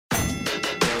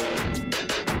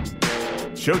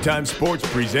Showtime Sports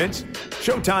presents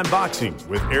Showtime Boxing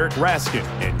with Eric Raskin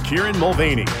and Kieran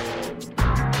Mulvaney.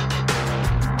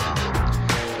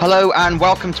 Hello and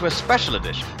welcome to a special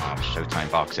edition of Showtime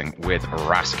Boxing with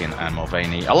Raskin and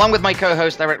Mulvaney. Along with my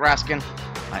co-host Eric Raskin,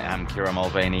 I am Kieran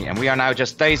Mulvaney, and we are now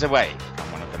just days away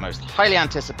from one of the most highly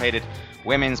anticipated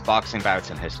women's boxing bouts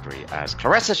in history as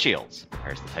Claressa Shields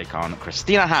prepares to take on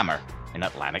Christina Hammer in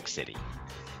Atlantic City.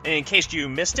 In case you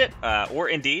missed it, or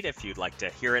indeed if you'd like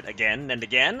to hear it again and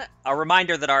again, a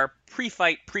reminder that our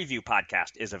pre-fight preview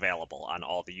podcast is available on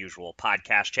all the usual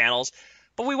podcast channels.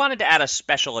 But we wanted to add a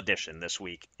special edition this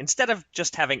week. Instead of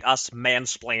just having us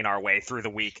mansplain our way through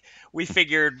the week, we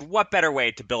figured what better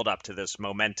way to build up to this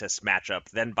momentous matchup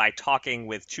than by talking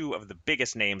with two of the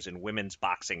biggest names in women's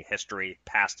boxing history,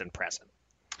 past and present.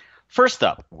 First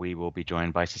up, we will be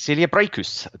joined by Cecilia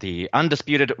Brækhus, the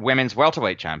undisputed women's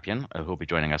welterweight champion, who will be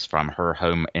joining us from her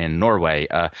home in Norway.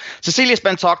 Cecilia's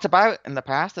been talked about in the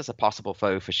past as a possible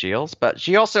foe for Shields, but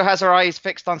she also has her eyes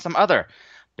fixed on some other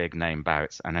big-name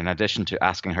bouts. And in addition to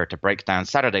asking her to break down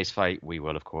Saturday's fight, we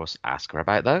will, of course, ask her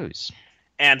about those.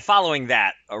 And following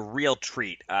that, a real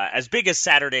treat. As big as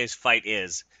Saturday's fight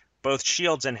is, both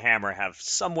Shields and Hammer have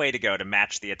some way to go to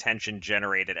match the attention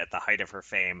generated at the height of her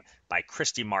fame by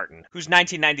Christy Martin, whose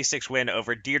 1996 win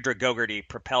over Deirdre Gogarty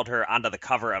propelled her onto the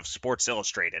cover of Sports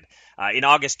Illustrated. In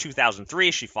August 2003,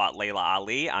 she fought Layla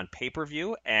Ali on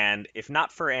pay-per-view, and if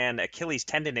not for an Achilles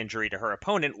tendon injury to her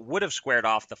opponent, would have squared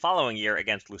off the following year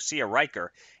against Lucia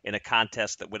Riker in a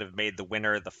contest that would have made the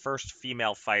winner the first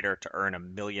female fighter to earn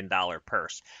 $1 million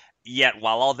purse. Yet,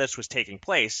 while all this was taking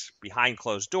place, behind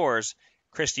closed doors,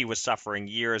 Christy was suffering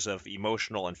years of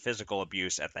emotional and physical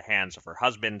abuse at the hands of her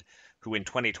husband, who in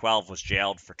 2012 was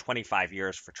jailed for 25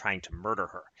 years for trying to murder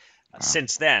her. Wow.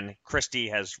 Since then, Christy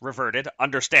has reverted,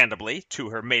 understandably, to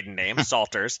her maiden name,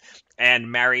 Salters,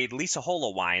 and married Lisa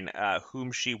Holowine,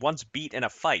 whom she once beat in a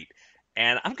fight.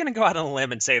 And I'm going to go out on a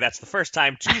limb and say that's the first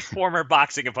time two former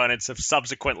boxing opponents have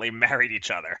subsequently married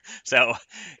each other. So,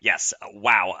 yes,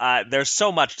 wow. There's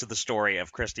so much to the story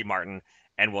of Christy Martin,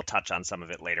 and we'll touch on some of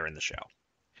it later in the show.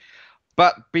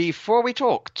 But before we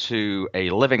talk to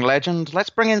a living legend, let's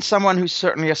bring in someone who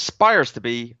certainly aspires to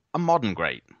be a modern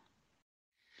great.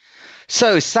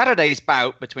 So Saturday's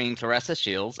bout between Claressa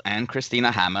Shields and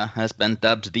Christina Hammer has been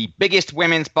dubbed the biggest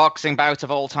women's boxing bout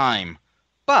of all time.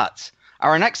 But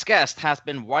our next guest has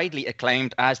been widely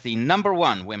acclaimed as the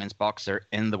 #1 women's boxer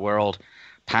in the world,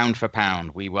 pound for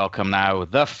pound. We welcome now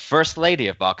the First Lady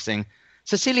of Boxing,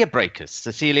 Cecilia Brækhus.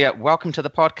 Cecilia, welcome to the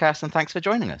podcast and thanks for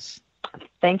joining us.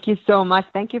 Thank you so much.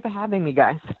 Thank you for having me,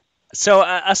 guys. So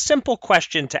a simple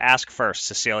question to ask first,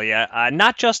 Cecilia,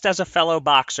 not just as a fellow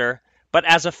boxer, but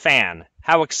as a fan.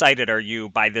 How excited are you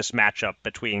by this matchup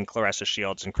between Claressa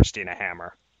Shields and Christina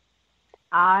Hammer?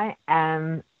 I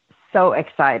am so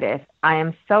excited. I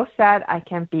am so sad I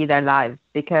can't be there live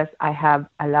because I have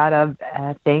a lot of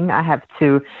things I have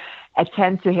to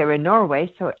attend to here in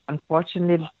Norway. So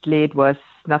unfortunately, it was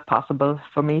not possible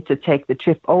for me to take the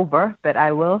trip over, but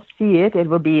I will see it. It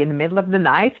will be in the middle of the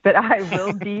night, but I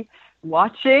will be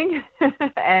watching,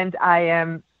 and I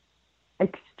am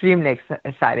extremely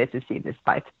excited to see this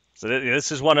fight. So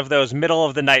this is one of those middle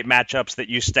of the night matchups that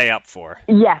you stay up for.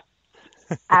 Yes,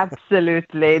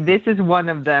 absolutely. This is one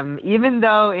of them. Even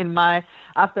though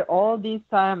after all these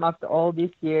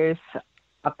years,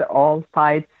 after all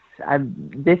fights,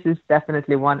 this is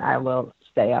definitely one I will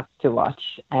stay up to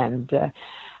watch. And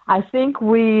I think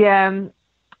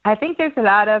there's a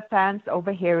lot of fans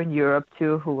over here in Europe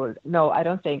too who will, I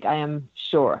am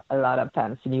sure a lot of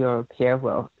fans in Europe here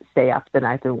will stay up the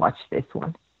night and watch this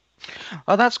one.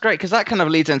 Oh, that's great, because that kind of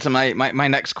leads into my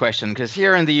next question, because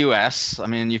here in the US, I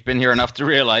mean, you've been here enough to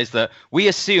realize that we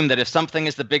assume that if something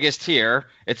is the biggest here,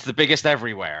 it's the biggest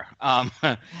everywhere.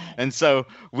 And so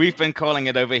we've been calling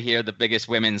it over here the biggest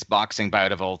women's boxing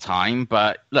bout of all time.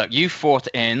 But look, you fought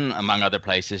in, among other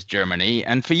places, Germany,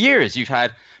 and for years you've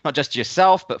had not just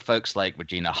yourself, but folks like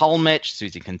Regina Halmich,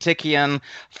 Susie Contikian,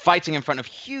 fighting in front of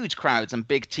huge crowds and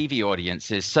big TV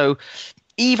audiences. So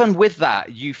even with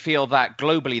that, you feel that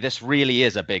globally this really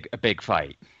is a big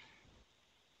fight.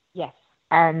 Yes.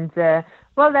 And, there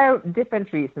are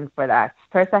different reasons for that.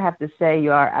 First, I have to say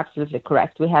you are absolutely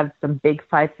correct. We have some big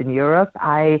fights in Europe.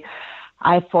 I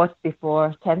fought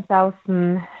before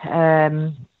 10,000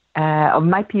 of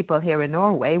my people here in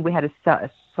Norway. We had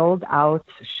a sold-out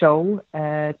show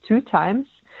 2 times.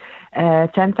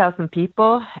 10,000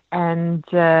 people. And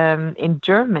in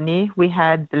Germany, we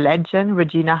had the legend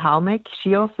Regina Halmich.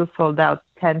 She also sold out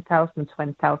 10,000,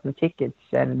 20,000 tickets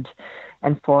and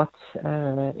fought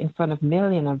in front of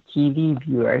millions of TV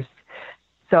viewers.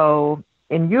 So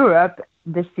in Europe,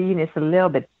 the scene is a little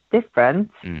bit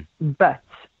different. But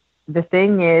the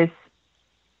thing is,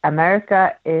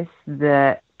 America is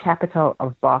the capital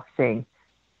of boxing.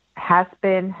 Has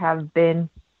been, have been,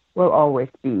 will always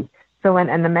be. So when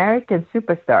an American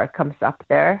superstar comes up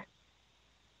there,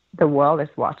 the world is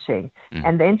watching.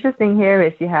 And the interesting here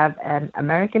is you have an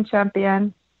American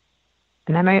champion,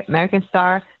 an American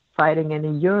star fighting in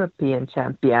a European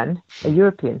champion, a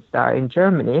European star in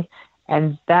Germany,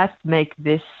 and that makes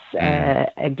this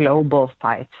a global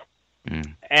fight.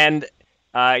 And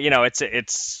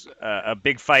it's a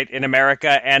big fight in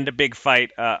America and a big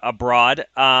fight abroad.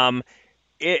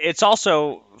 It's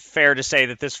also fair to say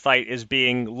that this fight is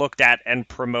being looked at and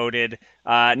promoted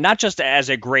not just as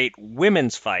a great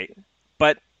women's fight,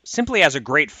 but simply as a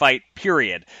great fight,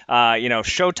 period.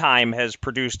 Showtime has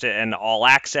produced an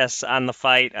all-access on the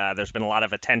fight. There's been a lot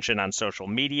of attention on social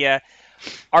media.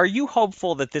 Are you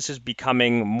hopeful that this is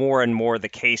becoming more and more the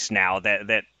case now,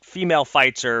 that female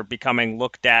fights are becoming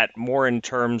looked at more in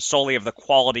terms solely of the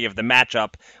quality of the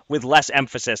matchup with less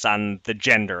emphasis on the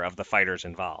gender of the fighters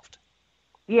involved?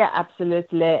 Yeah,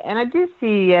 absolutely. And I do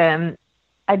see it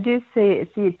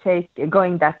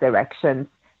going that direction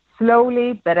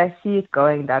slowly, but I see it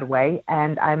going that way,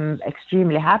 and I'm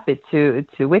extremely happy to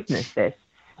witness this.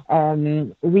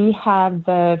 We have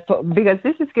because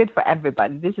this is good for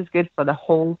everybody. This is good for the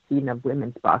whole scene of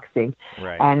women's boxing,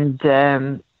 right.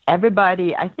 And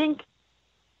everybody. I think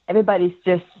everybody's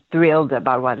just thrilled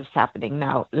about what is happening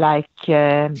now. Like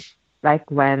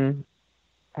when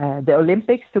the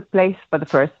Olympics took place for the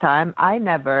first time, I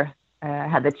never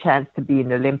had the chance to be in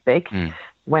the Olympics.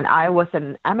 When I was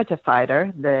an amateur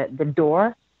fighter, the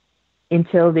door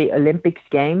until the Olympics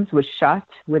Games was shut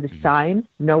with a sign,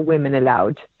 no women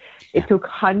allowed. It took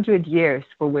 100 years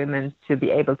for women to be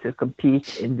able to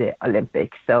compete in the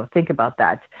Olympics. So think about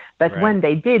that. But Right. when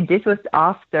they did, this was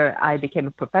after I became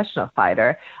a professional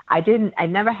fighter. I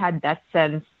never had that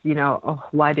sense, oh,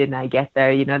 why didn't I get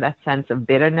there? That sense of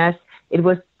bitterness. It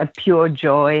was a pure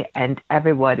joy, and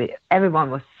everyone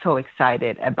was so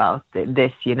excited about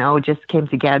this, just came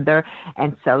together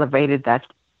and celebrated that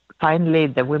finally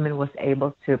the women was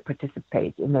able to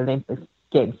participate in the Olympic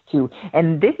Games too.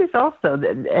 And this is also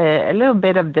a little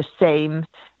bit of the same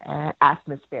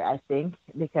atmosphere, I think,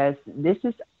 because this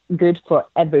is good for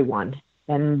everyone.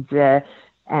 And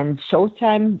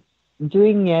Showtime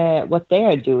doing what they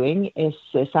are doing is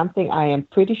something I am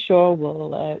pretty sure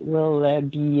will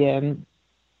be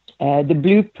the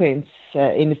blueprints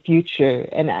in the future,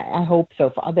 and I hope so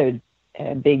for other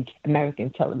big American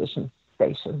television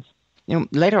stations.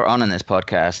 Later on in this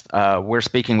podcast, we're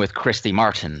speaking with Christy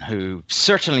Martin, who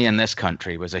certainly in this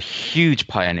country was a huge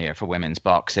pioneer for women's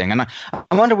boxing. And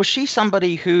I wonder, was she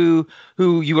somebody who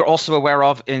you were also aware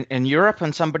of in Europe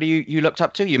and somebody you looked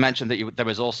up to? You mentioned that there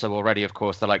was also already, of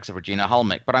course, the likes of Regina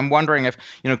Halmich. But I'm wondering if,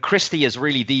 Christy is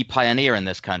really the pioneer in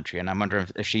this country. And I'm wondering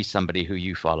if she's somebody who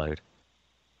you followed.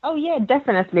 Oh, yeah,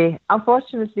 definitely.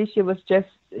 Unfortunately, she was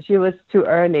too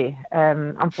early,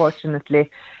 unfortunately.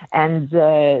 And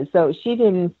so she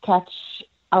didn't catch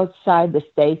outside the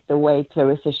state the way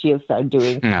Clarissa Shields are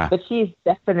doing. Yeah. But she's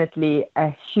definitely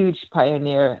a huge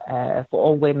pioneer for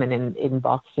all women in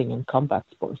boxing and combat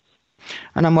sports.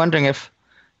 And I'm wondering if,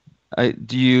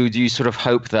 do you sort of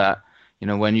hope that,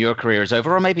 when your career is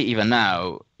over, or maybe even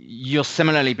now, you'll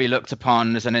similarly be looked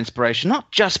upon as an inspiration,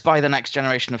 not just by the next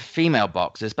generation of female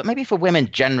boxers, but maybe for women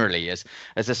generally, as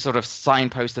a sort of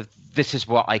signpost of this is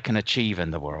what I can achieve in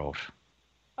the world?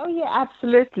 Oh, yeah,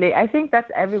 absolutely. I think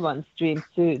that's everyone's dream,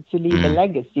 to leave a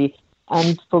legacy.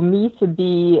 And for me to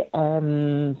be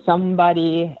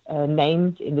somebody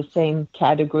named in the same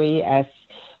category as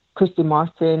Christy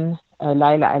Martin,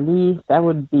 Laila Ali, that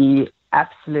would be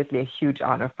absolutely a huge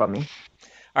honor for me.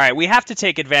 All right, we have to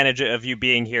take advantage of you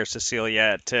being here,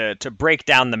 Cecilia, to break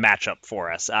down the matchup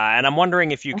for us. And I'm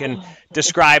wondering if you can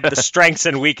describe the strengths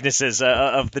and weaknesses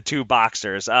of the two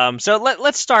boxers. So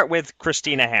let's start with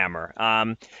Christina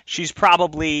Hammer. She's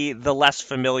probably the less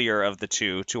familiar of the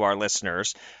two to our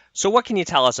listeners. So what can you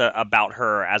tell us about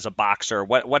her as a boxer?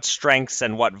 What strengths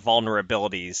and what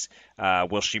vulnerabilities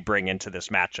will she bring into this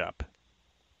matchup?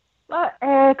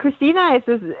 Well, Christina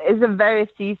is a very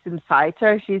seasoned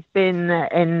fighter. She's been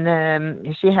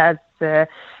she has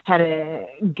had a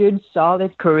good,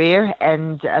 solid career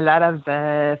and a lot of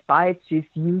fights. She's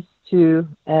used to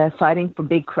fighting for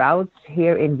big crowds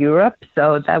here in Europe,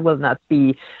 so that will not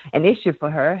be an issue for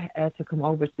her to come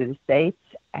over to the States.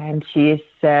 And she's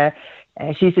a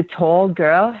tall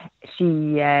girl.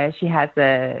 She has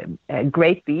a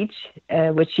great reach,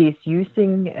 which she's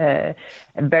using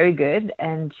very good,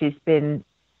 and she's been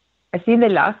I see in the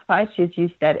last fight she's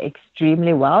used that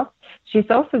extremely well. She's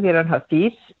also good on her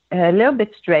feet, a little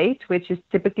bit straight, which is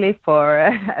typically for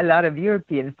a lot of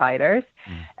European fighters.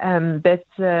 But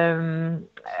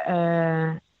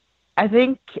I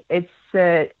think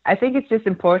it's just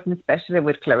important, especially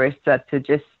with Claressa, to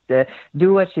just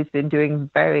do what she's been doing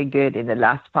very good in the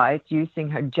last fight, using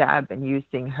her jab and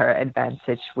using her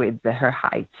advantage with her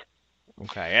height.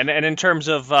 Okay, and in terms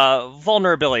of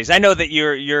vulnerabilities, I know that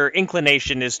your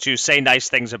inclination is to say nice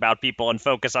things about people and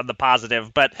focus on the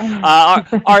positive, but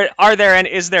are there, and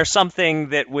is there something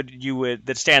that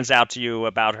that stands out to you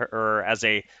about her as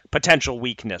a potential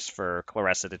weakness for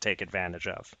Claressa to take advantage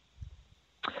of?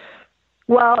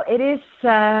 Well, it is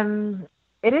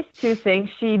two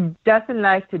things. She doesn't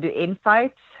like to do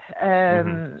infights.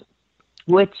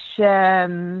 Which at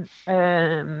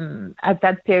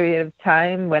that period of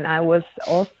time when I was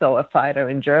also a fighter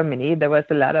in Germany, there was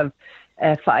a lot of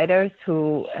fighters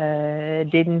who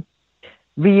didn't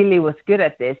really was good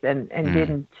at this and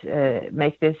didn't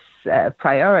make this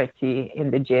priority in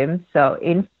the gym. So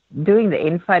doing the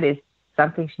infight is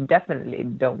something she definitely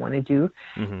don't want to do.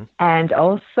 And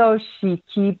also she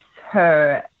keeps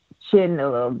her chin a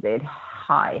little bit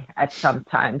high at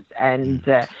sometimes, and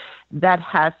that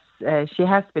has she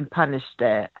has been punished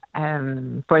for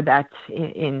that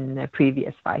in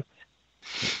previous fights.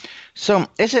 So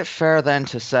is it fair then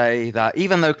to say that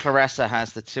even though Claressa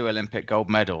has the 2 Olympic gold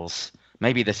medals,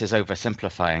 maybe this is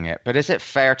oversimplifying it, but is it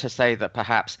fair to say that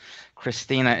perhaps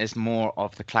Kristina is more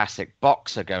of the classic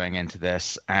boxer going into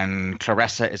this and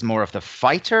Claressa is more of the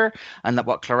fighter, and that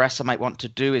what Claressa might want to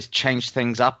do is change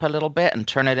things up a little bit and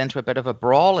turn it into a bit of a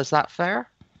brawl? Is that fair?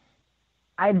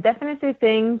 I definitely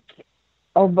think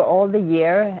over all the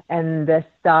year and the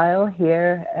style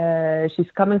here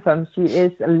she's coming from, she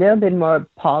is a little bit more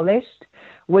polished,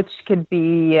 which could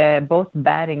be both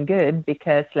bad and good,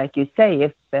 because like you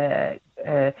say,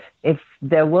 if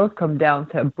there will come down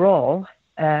to a brawl,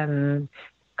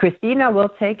 Kristina will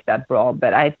take that brawl,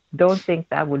 but I don't think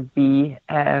that would be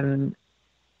an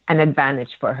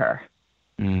advantage for her.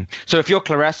 So if you're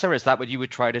Claressa, is that what you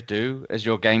would try to do as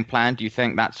your game plan? Do you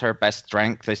think that's her best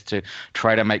strength, is to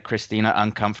try to make Kristina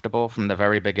uncomfortable from the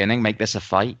very beginning, make this a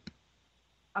fight?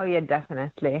 Oh, yeah,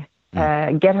 definitely.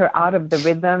 Get her out of the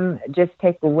rhythm, just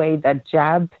take away that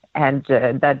jab and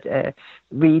that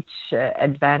reach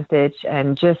advantage,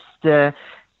 and just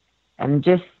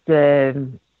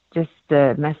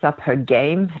mess up her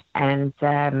game. And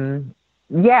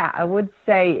yeah, I would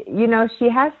say,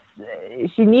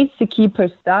 she needs to keep her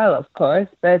style, of course,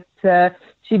 but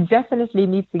she definitely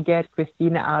needs to get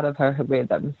Kristina out of her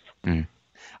rhythms. All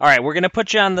right, we're going to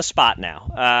put you on the spot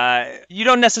now. You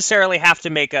don't necessarily have to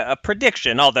make a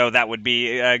prediction, although that would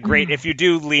be great if you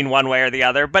do lean one way or the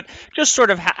other. But just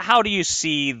sort of how do you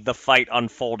see the fight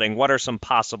unfolding? What are some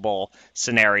possible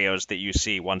scenarios that you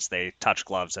see once they touch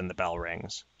gloves and the bell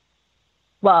rings?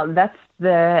 Well, that's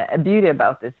the beauty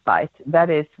about this fight. That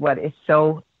is what is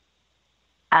so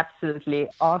absolutely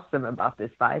awesome about this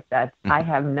fight, that I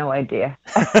have no idea.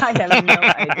 I have no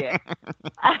idea.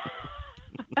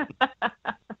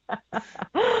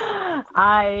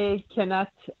 I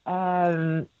cannot.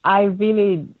 I'm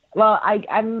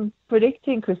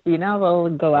predicting Kristina will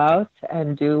go out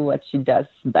and do what she does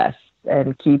best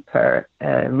and keep her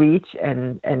reach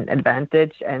and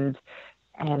advantage, and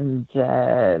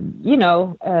Claressa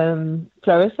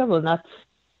will not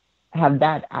have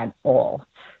that at all.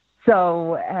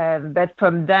 So, but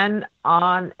from then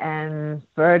on and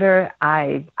further,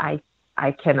 I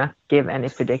cannot give any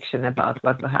prediction about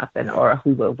what will happen or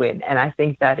who will win. And I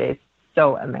think that is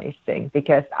so amazing,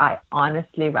 because I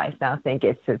honestly right now think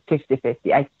it's a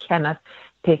 50-50. I cannot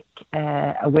pick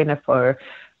a winner for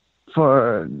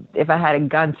if I had a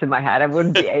gun to my head, I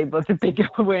wouldn't be able to pick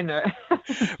a winner.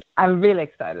 I'm really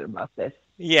excited about this.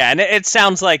 Yeah, and it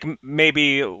sounds like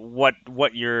maybe what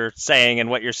you're saying and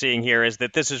what you're seeing here is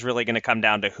that this is really going to come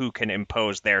down to who can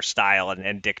impose their style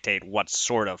and dictate what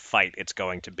sort of fight it's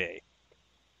going to be.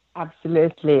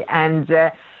 Absolutely. And,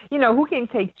 who can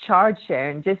take charge here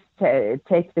and just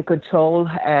take the control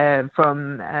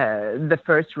from the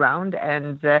first round.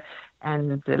 And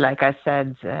like I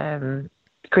said,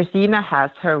 Kristina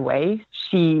has her way.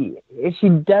 She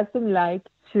doesn't like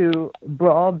to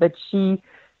brawl, but she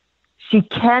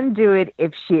can do it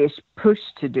if she is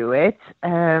pushed to do it.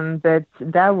 But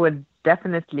that would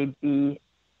definitely be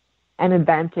an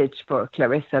advantage for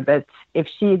Claressa. But if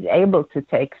she is able to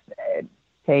take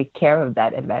care of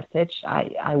that advantage,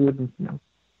 I wouldn't know.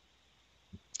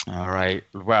 All right.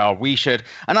 Well, we should.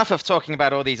 Enough of talking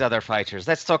about all these other fighters.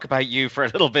 Let's talk about you for a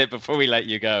little bit before we let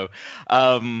you go.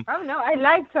 Oh no, I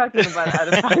like talking about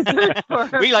other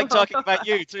fighters. We like talking about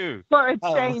you too. For a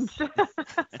change.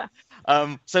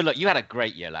 So look, you had a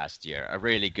great year last year, a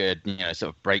really good,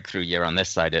 sort of breakthrough year on this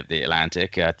side of the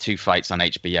Atlantic. 2 fights on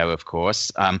HBO, of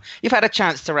course. You've had a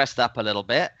chance to rest up a little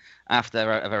bit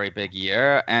after a very big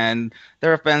year, and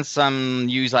there have been some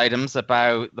news items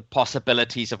about the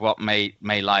possibilities of what may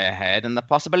lie ahead, and the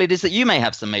possibilities that you may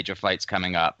have some major fights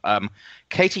coming up.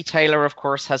 Katie Taylor, of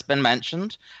course, has been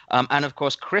mentioned, and of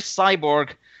course, Cris Cyborg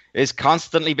is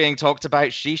constantly being talked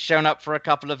about. She's shown up for a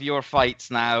couple of your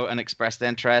fights now and expressed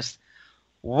interest.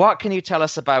 What can you tell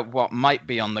us about what might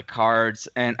be on the cards,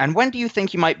 and when do you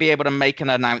think you might be able to make an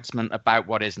announcement about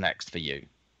what is next for you?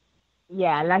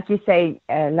 Yeah, like you say,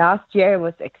 last year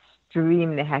was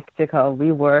extremely hectic.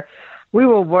 We were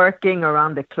working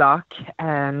around the clock,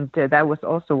 and that was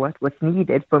also what was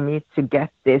needed for me to get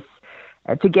this,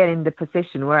 to get in the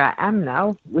position where I am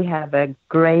now. We have a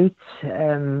great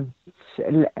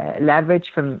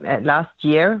leverage from last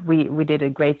year. We did a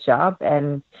great job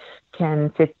and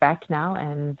can sit back now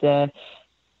and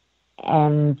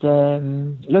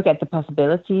look at the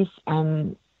possibilities.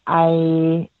 And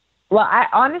I've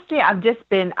just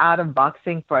been out of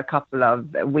boxing for a couple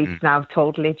of weeks now,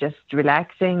 totally just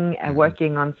relaxing and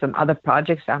working on some other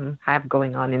projects I have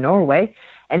going on in Norway.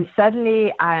 And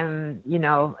suddenly all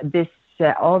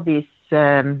these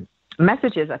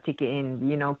messages are ticking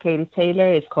in. Katie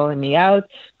Taylor is calling me out.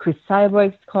 Cris Cyborg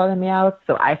is calling me out.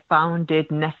 So I found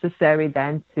it necessary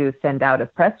then to send out a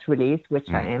press release, where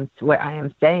I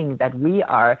am saying that we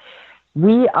are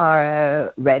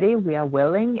ready. We are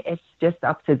willing. It's just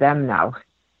up to them now.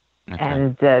 Okay.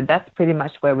 And that's pretty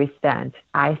much where we stand.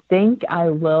 I think I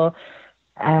will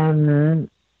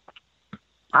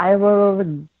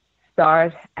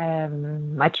start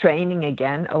my training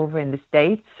again over in the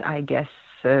States, I guess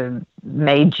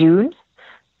May, June.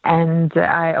 And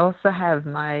I also have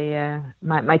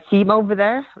my team over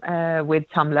there with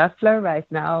Tom Loeffler right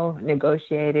now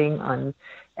negotiating on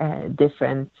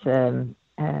different scenes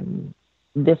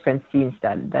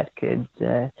that could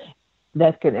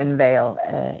unveil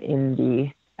in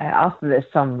the after the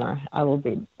summer.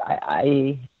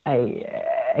 I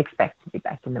expect to be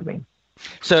back in the ring.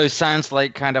 So it sounds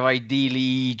like kind of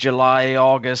ideally July,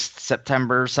 August,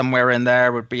 September, somewhere in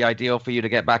there would be ideal for you to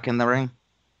get back in the ring?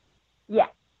 Yeah,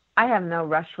 I have no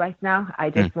rush right now. I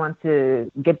just want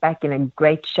to get back in a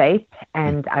great shape,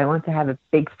 and I want to have a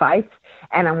big fight,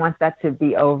 and I want that to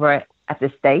be over at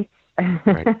the States.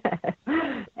 Right.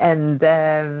 And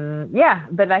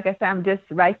but like I said, I'm just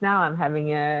right now. I'm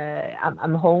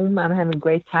I'm home. I'm having a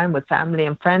great time with family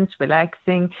and friends,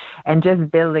 relaxing, and just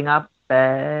building up.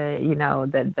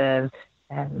 The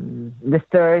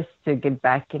thirst to get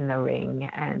back in the ring,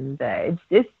 and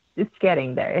it's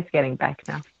getting there. It's getting back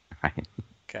now. Right.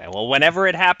 Okay, well, whenever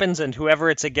it happens and whoever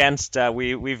it's against,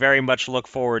 we very much look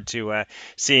forward to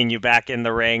seeing you back in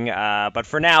the ring. But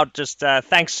for now, just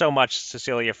thanks so much,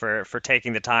 Cecilia, for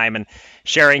taking the time and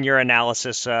sharing your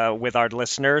analysis with our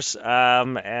listeners.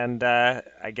 And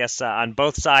I guess on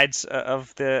both sides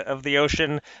of the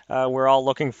ocean, we're all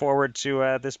looking forward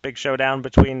to this big showdown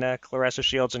between Claressa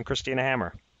Shields and Christina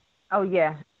Hammer. Oh,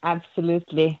 yeah,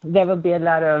 absolutely. There will be a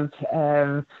lot of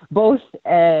both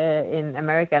in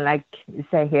America, like you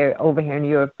say over here in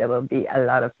Europe, there will be a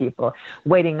lot of people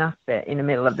waiting up in the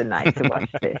middle of the night to watch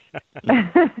this.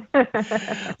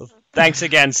 Well, thanks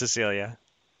again, Cecilia.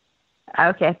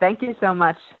 Okay, thank you so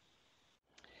much.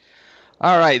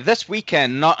 All right, this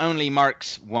weekend not only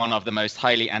marks one of the most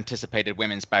highly anticipated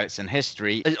women's bouts in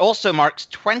history, it also marks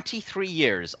 23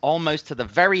 years, almost to the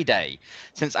very day,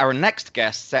 since our next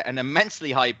guest set an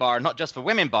immensely high bar, not just for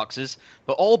women boxers,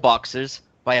 but all boxers,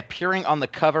 by appearing on the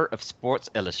cover of Sports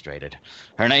Illustrated.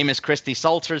 Her name is Christy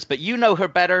Salters, but you know her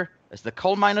better as the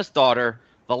coal miner's daughter,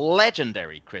 the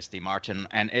legendary Christy Martin,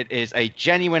 and it is a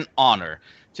genuine honor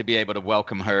to be able to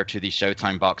welcome her to the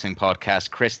Showtime Boxing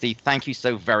Podcast. Christy, thank you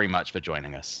so very much for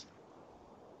joining us.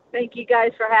 Thank you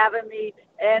guys for having me.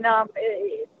 And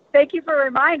thank you for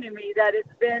reminding me that it's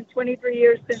been 23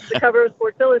 years since the cover of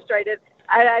Sports Illustrated.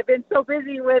 I've been so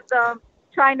busy with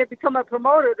trying to become a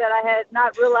promoter that I had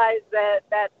not realized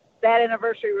that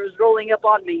anniversary was rolling up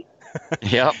on me.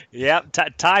 Yep.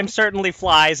 Time certainly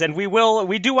flies, and we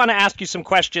do want to ask you some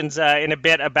questions in a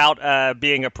bit about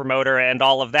being a promoter and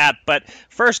all of that. But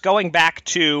first, going back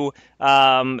to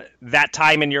that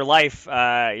time in your life,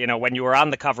 when you were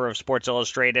on the cover of Sports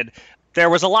Illustrated, There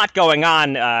was a lot going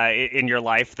on in your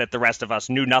life that the rest of us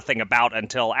knew nothing about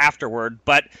until afterward.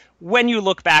 But when you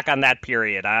look back on that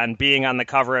period, on being on the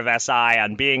cover of SI,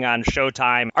 on being on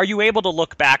Showtime, are you able to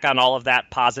look back on all of that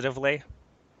positively?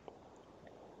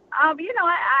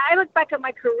 I look back at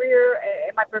my career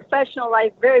and my professional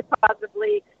life very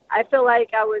positively. I feel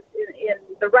like I was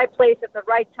in the right place at the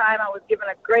right time. I was given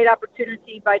a great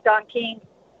opportunity by Don King,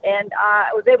 and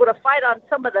I was able to fight on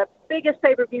some of the biggest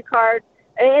pay-per-view cards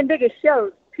and biggest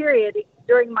shows, period,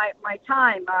 during my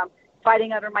time,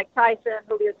 fighting under Mike Tyson,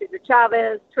 Julio Cesar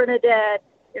Chavez, Trinidad.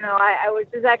 I was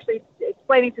just actually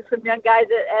explaining to some young guys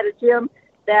at a gym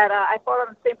that I fought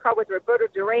on the same card with Roberto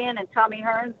Duran and Tommy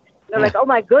Hearns. They're like, oh,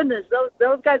 my goodness,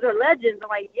 those guys are legends. I'm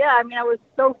like, yeah, I was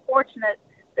so fortunate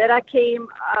that I came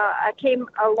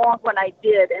along when I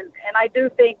did. And I do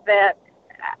think that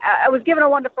I was given a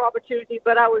wonderful opportunity,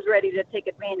 but I was ready to take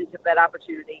advantage of that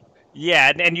opportunity.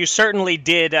 Yeah, and you certainly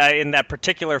did in that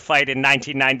particular fight in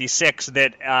 1996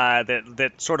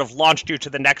 that sort of launched you to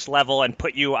the next level and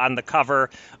put you on the cover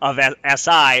of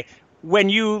SI. When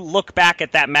you look back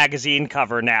at that magazine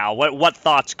cover now, what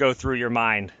thoughts go through your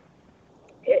mind?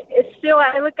 It's still,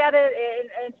 I look at it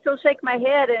and still shake my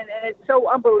head, and it's so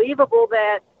unbelievable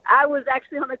that I was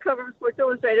actually on the cover of Sports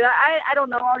Illustrated. I don't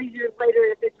know all these years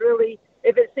later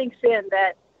if it sinks in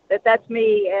that's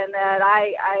me, and that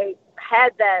I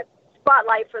had that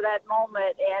spotlight for that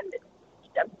moment. And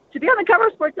to be on the cover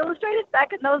of Sports Illustrated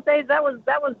back in those days, that was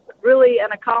really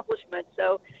an accomplishment.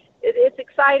 So it's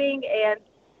exciting, and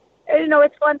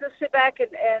it's fun to sit back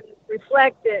and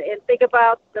reflect and think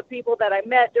about the people that I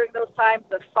met during those times,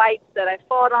 the fights that I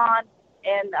fought on,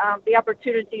 and the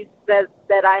opportunities that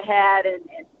I had, and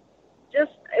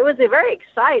just it was very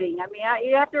exciting.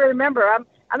 You have to remember,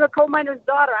 I'm a coal miner's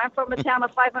daughter. I'm from a town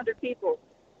of 500 people.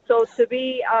 So to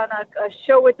be on a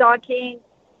show with Don King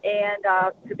and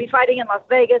to be fighting in Las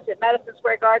Vegas at Madison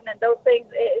Square Garden and those things,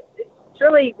 it's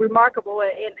really remarkable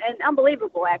and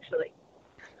unbelievable, actually.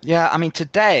 Yeah,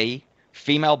 today,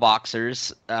 female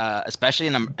boxers, especially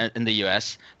in the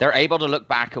US, they're able to look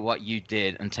back at what you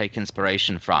did and take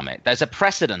inspiration from it. There's a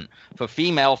precedent for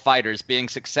female fighters being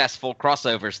successful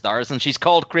crossover stars, and she's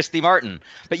called Christy Martin.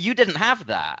 But you didn't have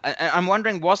that. I'm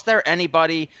wondering, was there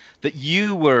anybody that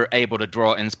you were able to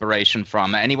draw inspiration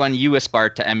from, anyone you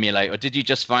aspired to emulate, or did you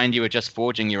just find you were just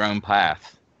forging your own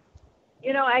path?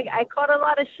 I caught a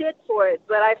lot of shit for it,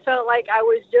 but I felt like I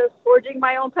was just forging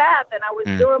my own path, and I was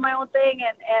doing my own thing.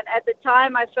 And at the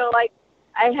time, I felt like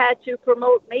I had to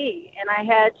promote me, and I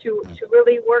had to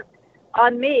really work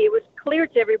on me. It was clear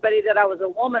to everybody that I was a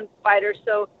woman fighter,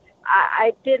 so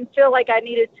I didn't feel like I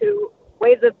needed to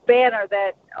wave the banner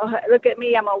that, oh, look at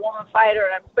me, I'm a woman fighter,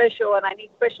 and I'm special, and I need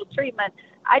special treatment.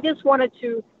 I wanted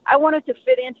to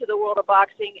fit into the world of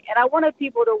boxing, and I wanted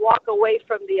people to walk away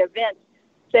from the event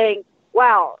saying,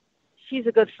 wow, she's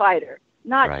a good fighter,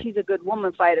 not right. She's a good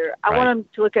woman fighter. I want them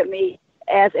to look at me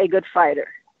as a good fighter.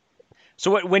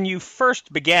 So when you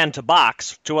first began to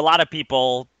box, to a lot of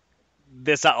people,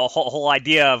 this whole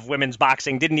idea of women's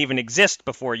boxing didn't even exist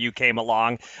before you came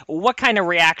along. What kind of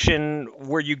reaction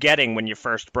were you getting when you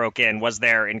first broke in? Was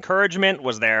there encouragement?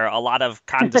 Was there a lot of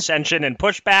condescension and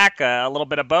pushback, a little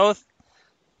bit of both?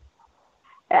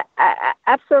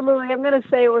 Absolutely. I'm going to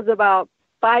say it was about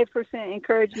 5%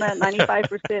 encouragement, 95%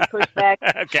 pushback.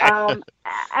 Okay.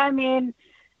 And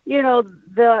it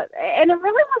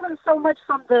really wasn't so much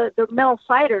from the male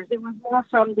fighters. It was more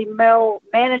from the male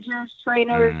managers,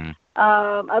 trainers,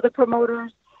 other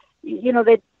promoters,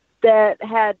 that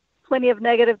had plenty of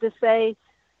negative to say.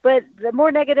 But the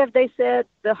more negative they said,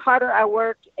 the harder I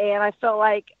worked, and I felt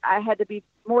like I had to be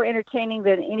more entertaining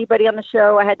than anybody on the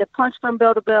show. I had to punch from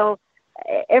bell to bell.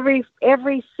 Every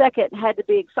second had to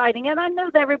be exciting, and I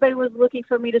knew that everybody was looking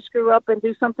for me to screw up and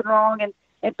do something wrong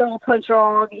and throw a punch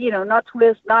wrong, not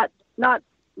twist, not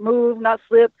move, not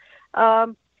slip.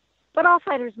 But all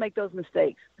fighters make those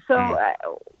mistakes. So,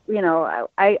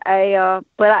 but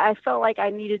I felt like I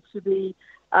needed to be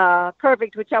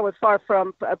perfect, which I was far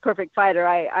from a perfect fighter.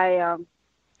 I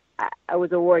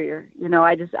was a warrior.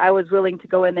 I was willing to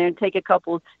go in there and take a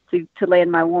couple to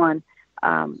land my one,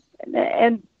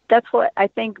 and that's what I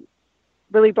think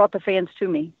really brought the fans to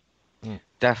me.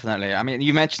 Definitely.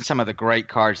 You mentioned some of the great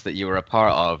cards that you were a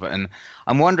part of, and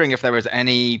I'm wondering if there was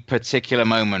any particular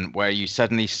moment where you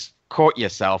suddenly caught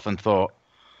yourself and thought,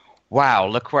 wow,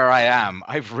 look where I am.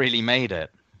 I've really made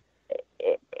it.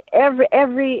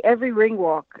 Every ring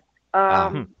walk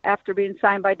after being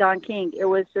signed by Don King, it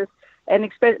was just an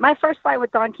experience. My first fight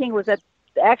with Don King was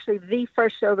actually the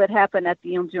first show that happened at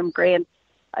the MGM Grand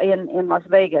in Las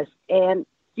Vegas. And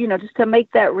just to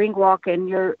make that ring walk, and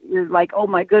you're like, oh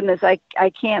my goodness, I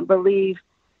can't believe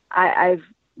I've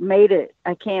made it.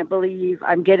 I can't believe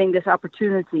I'm getting this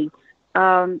opportunity.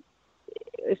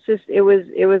 It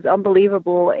was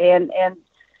unbelievable, and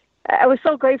I was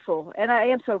so grateful, and I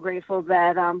am so grateful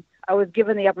that I was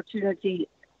given the opportunity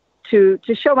to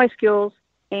show my skills,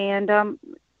 and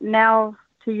now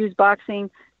to use boxing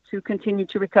to continue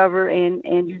to recover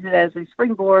and use it as a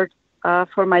springboard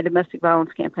for my domestic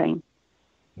violence campaign.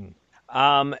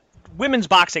 Women's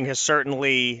boxing has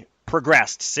certainly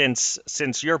progressed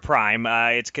since your prime.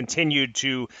 It's continued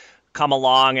to come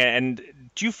along, and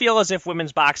do you feel as if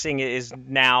women's boxing is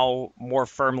now more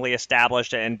firmly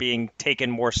established and being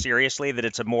taken more seriously, that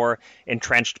it's a more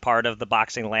entrenched part of the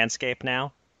boxing landscape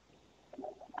now?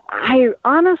 I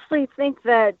honestly think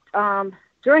that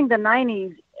during the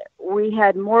 90s, we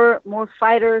had more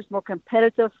fighters, more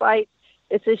competitive fights.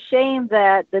 It's a shame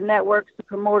that the networks, the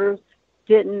promoters,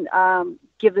 didn't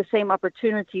give the same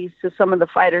opportunities to some of the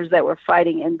fighters that were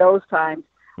fighting in those times.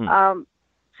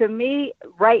 To me,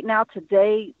 right now,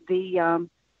 today, the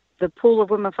pool of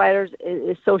women fighters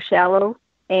is so shallow,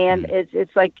 and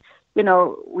it's like,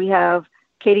 we have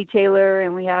Katie Taylor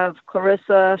and we have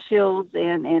Claressa Shields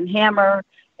and Hammer,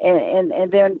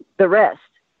 and then the rest.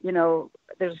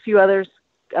 There's a few others,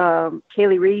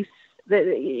 Kaylee Reese,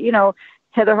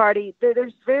 Heather Hardy.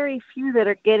 There's very few that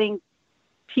are getting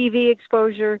TV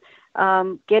exposure,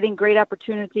 getting great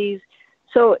opportunities.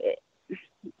 So,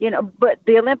 but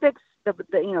the Olympics,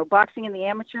 the boxing in the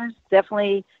amateurs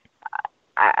definitely,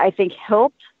 I think,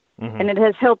 helped, and it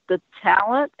has helped the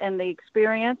talent and the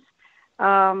experience,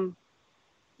 the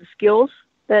skills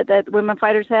that women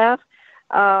fighters have.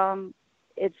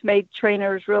 It's made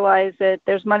trainers realize that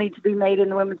there's money to be made in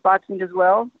the women's boxing as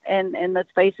well. And let's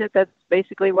face it, that's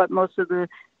basically what most of the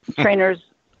trainers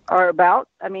are about.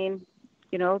 I mean,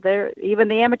 they're even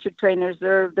the amateur trainers.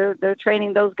 They're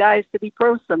training those guys to be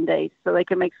pros someday, so they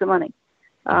can make some money.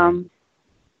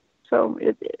 So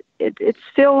it's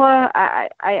still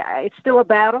it's still a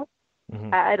battle.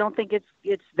 I don't think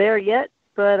it's there yet,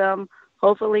 but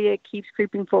hopefully it keeps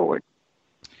creeping forward.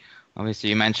 Obviously,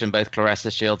 you mentioned both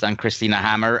Claressa Shields and Christina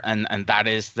Hammer, and that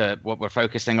is what we're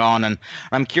focusing on. And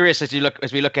I'm curious, as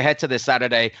we look ahead to this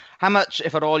Saturday, how much,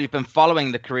 if at all, you've been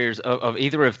following the careers of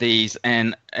either of these,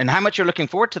 and how much you're looking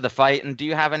forward to the fight, and do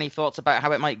you have any thoughts about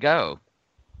how it might go?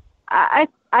 I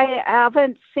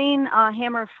haven't seen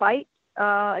Hammer fight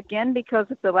again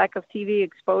because of the lack of TV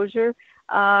exposure.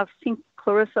 I've seen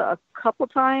Claressa a couple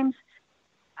times.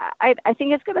 I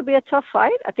think it's going to be a tough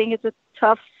fight. I think it's a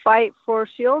tough fight for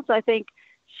Shields. I think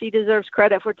she deserves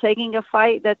credit for taking a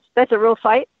fight. That's a real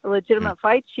fight, a legitimate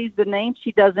fight. She's the name.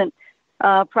 She doesn't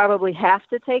probably have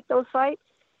to take those fights,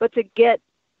 but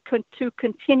to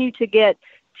continue to get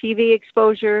TV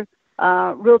exposure,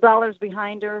 real dollars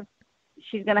behind her,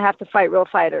 she's going to have to fight real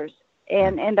fighters,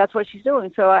 and that's what she's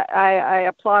doing. So I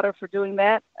applaud her for doing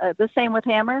that. The same with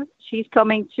Hammer. She's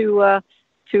coming to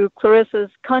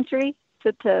Claressa's country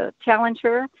to challenge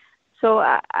her. So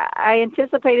I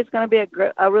anticipate it's going to be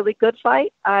a really good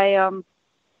fight. I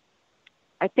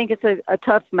think it's a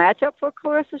tough matchup for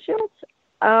Claressa Shields.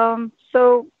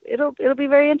 So it'll be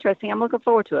very interesting. I'm looking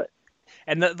forward to it.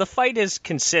 And the fight is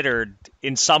considered,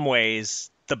 in some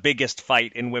ways, the biggest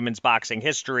fight in women's boxing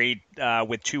history,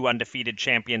 with two undefeated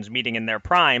champions meeting in their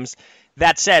primes.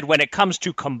 That said, when it comes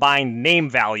to combined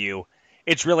name value,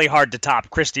 it's really hard to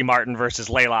top Christy Martin versus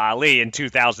Laila Ali in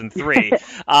 2003.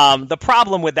 The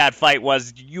problem with that fight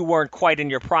was you weren't quite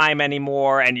in your prime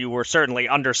anymore, and you were certainly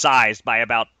undersized by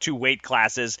about 2 weight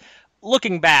classes.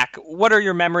 Looking back, what are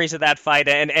your memories of that fight,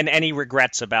 and any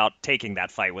regrets about taking that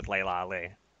fight with Laila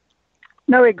Ali?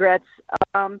 No regrets.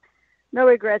 No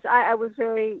regrets. I was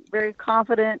very, very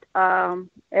confident,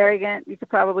 arrogant, you could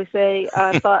probably say.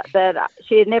 I thought that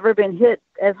she had never been hit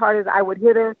as hard as I would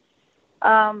hit her.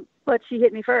 But she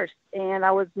hit me first, and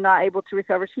I was not able to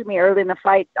recover. She hit me early in the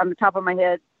fight on the top of my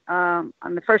head, on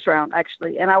the first round,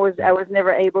 actually. And I was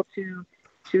never able to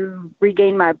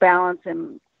regain my balance,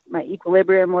 and my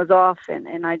equilibrium was off,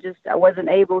 and I wasn't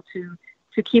able to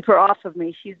keep her off of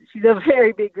me. She's a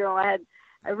very big girl. I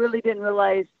really didn't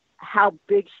realize how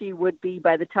big she would be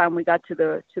by the time we got to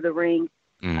the ring.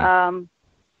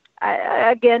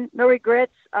 Again, no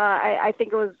regrets. I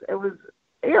think it was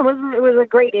a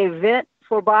great event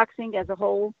for boxing as a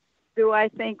whole. Do I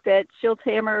think that Shields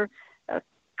Hammer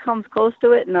comes close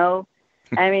to it? No.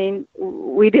 I mean,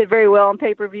 we did very well on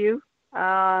pay-per-view.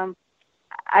 I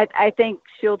think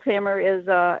Shields Hammer is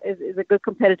a good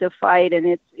competitive fight, and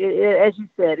it's as you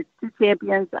said, it's two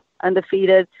champions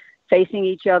undefeated facing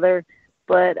each other.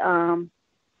 But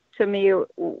to me,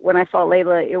 when I fought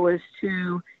Layla, it was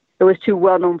two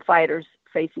well-known fighters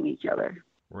facing each other.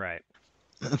 Right.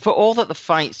 For all that the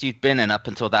fights you'd been in up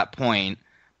until that point,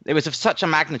 it was of such a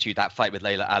magnitude, that fight with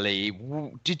Layla Ali.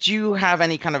 Did you have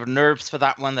any kind of nerves for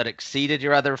that one that exceeded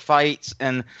your other fights?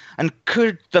 And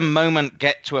could the moment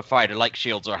get to a fighter like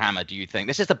Shields or Hammer, do you think?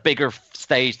 This is a bigger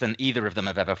stage than either of them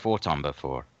have ever fought on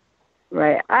before.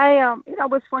 Right. I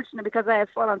was fortunate because I had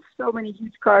fought on so many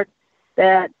huge cards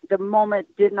that the moment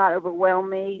did not overwhelm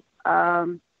me.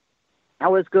 I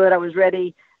was good. I was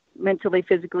ready mentally,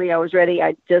 physically. I was ready.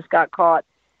 I just got caught.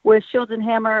 With Shields and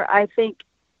Hammer, I think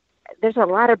there's a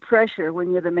lot of pressure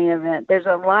when you're the main event. There's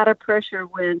a lot of pressure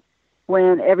when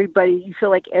you feel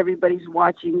like everybody's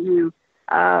watching you.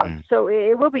 So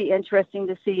it will be interesting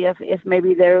to see if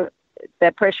maybe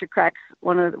that pressure cracks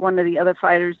one of the other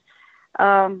fighters.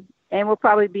 And we'll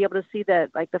probably be able to see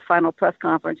that, like the final press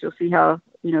conference. You'll see how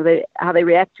they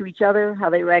react to each other, how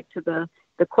they react to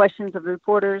the questions of the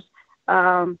reporters.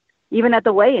 Even at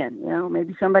the weigh-in,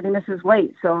 maybe somebody misses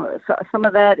weight. So some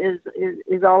of that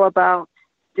is all about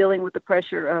dealing with the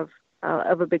pressure of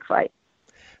a big fight.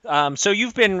 So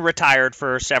you've been retired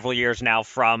for several years now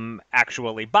from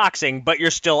actually boxing, but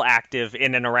you're still active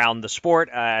in and around the sport.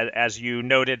 As you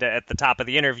noted at the top of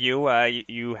the interview,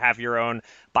 you have your own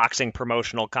boxing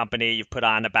promotional company. You've put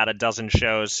on about a dozen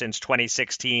shows since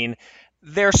 2016.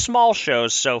 They're small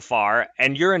shows so far,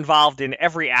 and you're involved in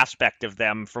every aspect of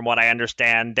them, from what I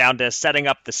understand, down to setting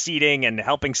up the seating and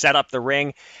helping set up the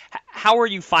ring. How are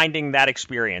you finding that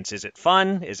experience? Is it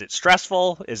fun? Is it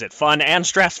stressful? Is it fun and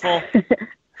stressful?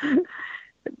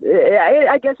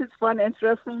 I guess it's fun and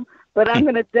stressful, but I'm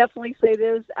going to definitely say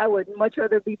this. I would much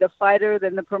rather be the fighter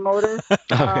than the promoter.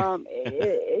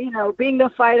 Being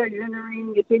the fighter, you're in the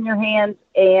ring, it's in your hands,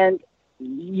 and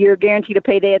you're guaranteed a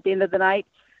payday at the end of the night.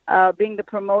 Being the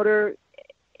promoter,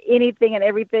 anything and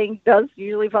everything does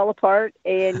usually fall apart,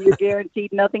 and you're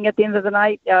guaranteed nothing at the end of the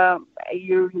night.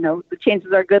 The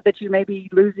chances are good that you may be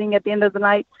losing at the end of the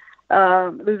night,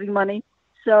 losing money.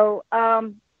 So,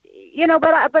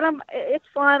 it's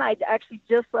fun. I actually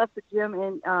just left the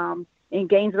gym in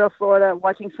Gainesville, Florida,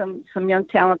 watching some young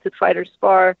talented fighters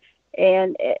spar,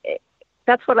 and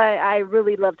that's what I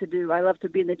really love to do. I love to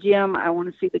be in the gym. I want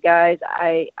to see the guys.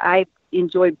 I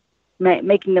enjoy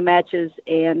making the matches,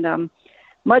 and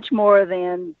much more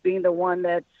than being the one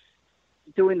that's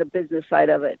doing the business side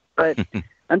of it. But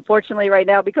unfortunately, right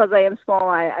now, because I am small,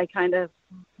 I kind of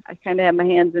have my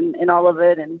hands in all of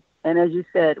it. And as you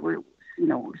said, we're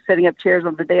setting up chairs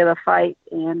on the day of the fight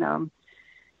and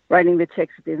writing the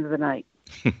checks at the end of the night.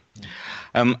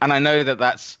 And I know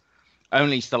that's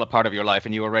only still a part of your life,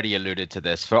 and you already alluded to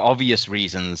this. For obvious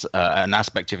reasons, an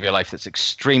aspect of your life that's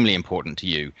extremely important to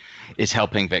you is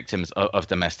helping victims of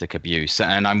domestic abuse.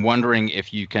 And I'm wondering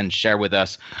if you can share with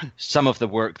us some of the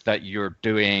work that you're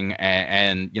doing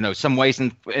and some ways,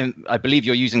 and I believe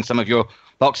you're using some of your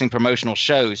boxing promotional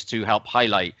shows to help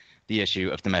highlight the issue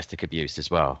of domestic abuse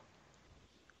as well.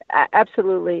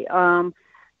 Absolutely.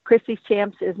 Christie's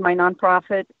Champs is my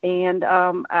nonprofit, and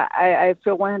I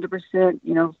feel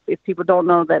 100%, if people don't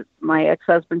know, that my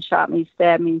ex-husband shot me,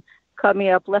 stabbed me, cut me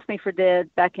up, left me for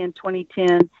dead back in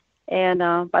 2010.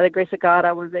 And by the grace of God,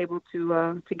 I was able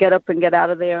to get up and get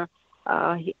out of there.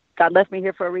 God left me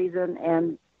here for a reason,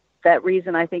 and that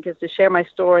reason, I think, is to share my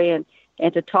story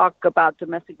and to talk about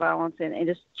domestic violence and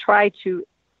just try to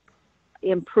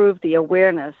improve the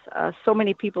awareness. So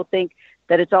many people think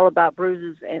that it's all about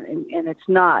bruises, and it's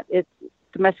not.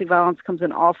 Domestic violence comes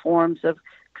in all forms of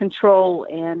control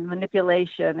and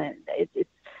manipulation, and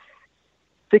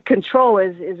the control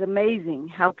is amazing.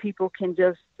 How people can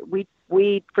just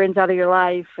weed friends out of your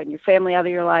life and your family out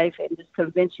of your life, and just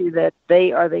convince you that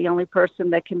they are the only person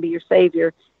that can be your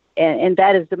savior, and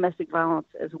that is domestic violence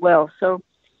as well. So,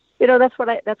 that's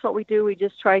what we do. We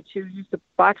just try to use the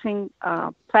boxing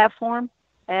platform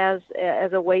as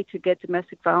a way to get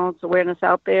domestic violence awareness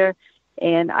out there.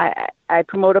 And I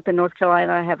promote up in North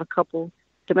Carolina. I have a couple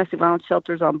domestic violence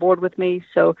shelters on board with me.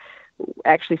 So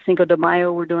actually Cinco de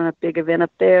Mayo, we're doing a big event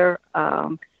up there.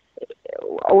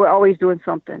 We're always doing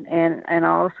something. And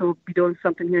I'll also be doing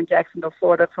something here in Jacksonville,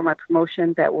 Florida for my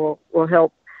promotion that will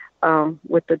help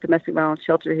with the domestic violence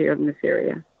shelter here in this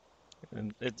area.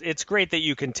 And it's great that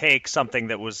you can take something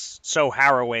that was so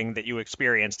harrowing that you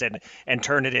experienced and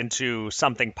turn it into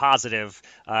something positive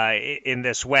in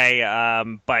this way.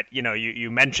 But,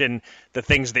 you mentioned the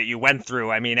things that you went through.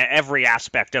 I mean, every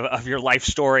aspect of your life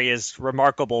story is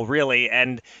remarkable, really.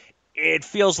 And it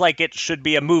feels like it should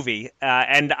be a movie.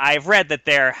 And I've read that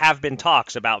there have been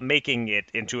talks about making it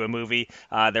into a movie.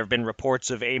 There have been reports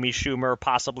of Amy Schumer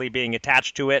possibly being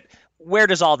attached to it. Where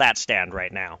does all that stand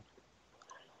right now?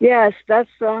 Yes, that's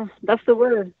the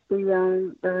word.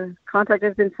 The contract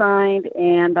has been signed,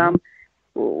 and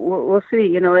we'll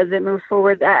see. As it moves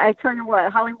forward. I tell you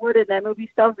what, Hollywood and that movie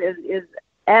stuff is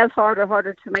as hard or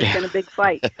harder to make than a big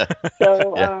fight.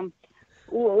 So Yeah.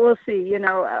 We'll see.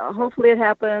 Hopefully it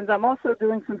happens. I'm also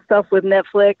doing some stuff with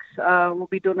Netflix. We'll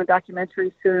be doing a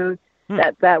documentary soon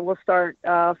that will start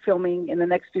filming in the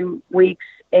next few weeks,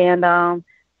 and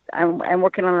I'm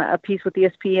working on a piece with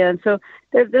ESPN. So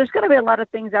there's going to be a lot of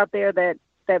things out there that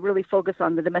really focus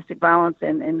on the domestic violence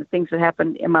and the things that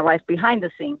happen in my life behind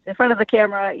the scenes. In front of the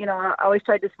camera, I always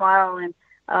tried to smile,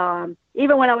 and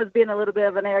even when I was being a little bit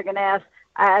of an arrogant ass,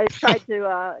 I tried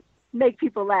to make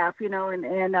people laugh,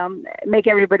 and make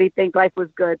everybody think life was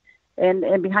good.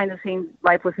 And behind the scenes,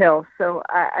 life was hell. So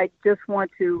I just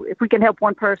want to, if we can help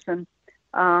one person,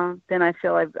 then I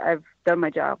feel I've done my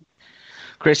job.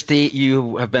 Christy,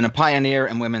 you have been a pioneer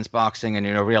in women's boxing, and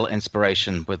you're a real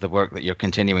inspiration with the work that you're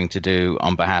continuing to do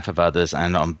on behalf of others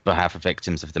and on behalf of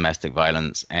victims of domestic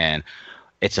violence. And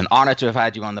it's an honor to have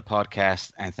had you on the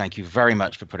podcast. And thank you very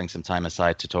much for putting some time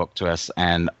aside to talk to us.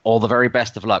 And all the very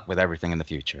best of luck with everything in the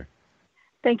future.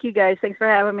 Thank you, guys. Thanks for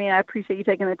having me. I appreciate you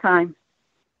taking the time.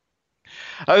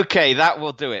 Okay, that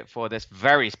will do it for this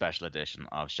very special edition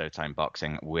of Showtime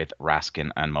Boxing with Raskin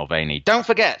and Mulvaney. Don't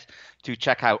forget to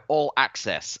check out All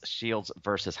Access, Shields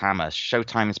versus Hammer,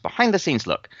 Showtime's behind-the-scenes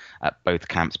look at both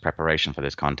camps' preparation for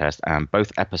this contest, and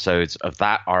both episodes of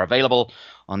that are available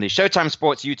on the Showtime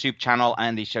Sports YouTube channel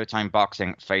and the Showtime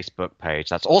Boxing Facebook page.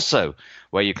 That's also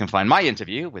where you can find my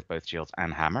interview with both Shields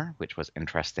and Hammer, which was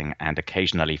interesting and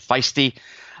occasionally feisty.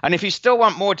 And if you still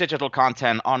want more digital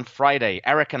content, on Friday,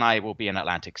 Eric and I will be in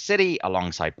Atlantic City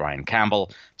alongside Brian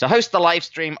Campbell to host the live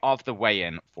stream of the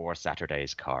weigh-in for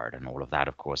Saturday's card. And all of that,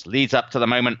 of course, leads up to the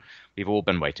moment we've all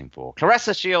been waiting for.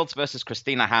 Claressa Shields versus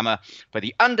Christina Hammer for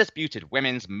the undisputed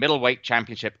women's middleweight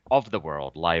championship of the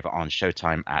world, live on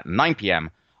Showtime at 9 p.m.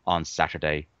 on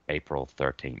Saturday, April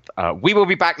 13th. We will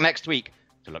be back next week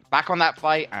to look back on that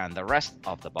fight and the rest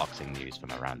of the boxing news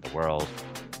from around the world.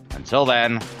 Until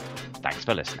then, thanks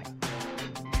for listening.